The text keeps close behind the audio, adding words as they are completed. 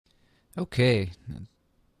Okay,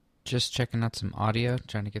 just checking out some audio,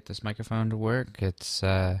 trying to get this microphone to work. It's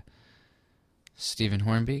Stephen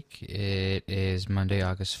Hornbeek. It is Monday,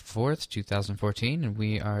 August 4th, 2014, and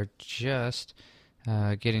we are just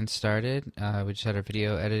getting started. We just had our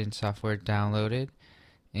video editing software downloaded,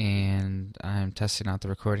 and I'm testing out the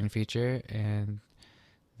recording feature, and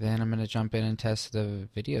then I'm going to jump in and test the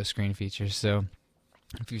video screen feature. So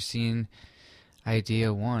if you've seen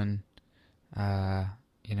Idea 1, uh,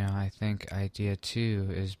 I think Idea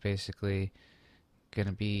 2 is basically going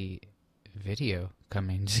to be video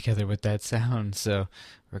coming together with that sound. So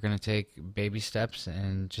we're going to take baby steps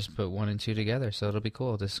and just put 1 and 2 together. So it'll be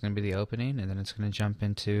cool. This is going to be the opening, and then it's going to jump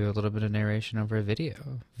into a little bit of narration over a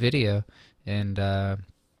video. And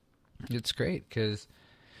it's great because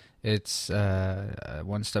it's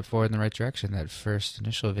one step forward in the right direction. That first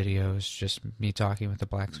initial video is just me talking with a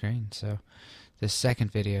black screen. So the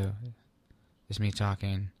second video is me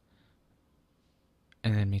talking,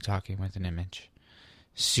 and then me talking with an image.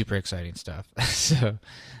 Super exciting stuff. So,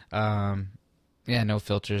 yeah, no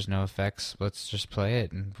filters, no effects. Let's just play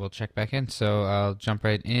it, and we'll check back in. So I'll jump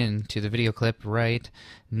right into the video clip right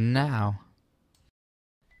now.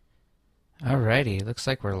 Alrighty, looks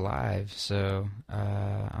like we're live. So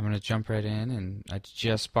I'm gonna jump right in, and I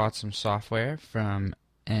just bought some software from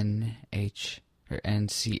NCH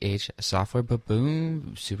software. But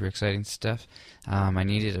boom, super exciting stuff. I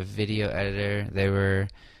needed a video editor. They were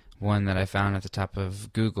one that I found at the top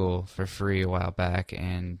of Google for free a while back,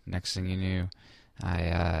 and next thing you knew,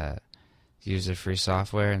 I used their free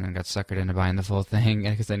software and then got suckered into buying the full thing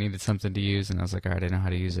because I needed something to use, and I was like, alright, I know how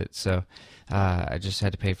to use it. So I just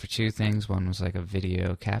had to pay for two things. One was like a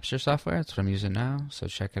video capture software. That's what I'm using now, so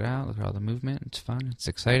check it out. Look at all the movement. It's fun. It's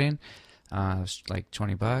exciting. It was like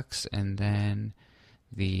 $20, and then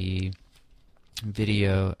the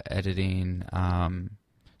video editing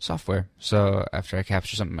software. So after I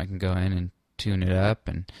capture something, I can go in and tune it up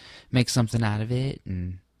and make something out of it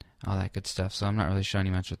and all that good stuff. So I'm not really showing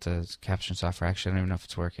you much with the caption software. Actually, I don't even know if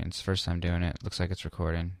it's working. It's the first time doing it. Looks like it's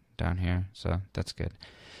recording down here, so that's good.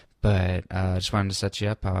 But I just wanted to set you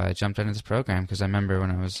up how I jumped into this program, because I remember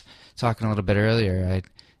when I was talking a little bit earlier, I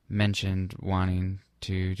mentioned wanting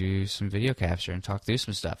to do some video capture and talk through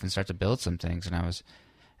some stuff and start to build some things, and I was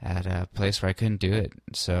at a place where I couldn't do it.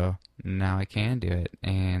 So now I can do it,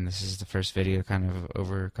 and this is the first video to kind of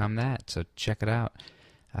overcome that. So check it out.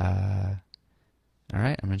 Alright,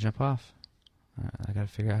 I'm going to jump off. I got to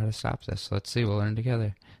figure out how to stop this. So let's see, we'll learn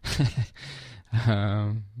together.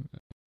 um,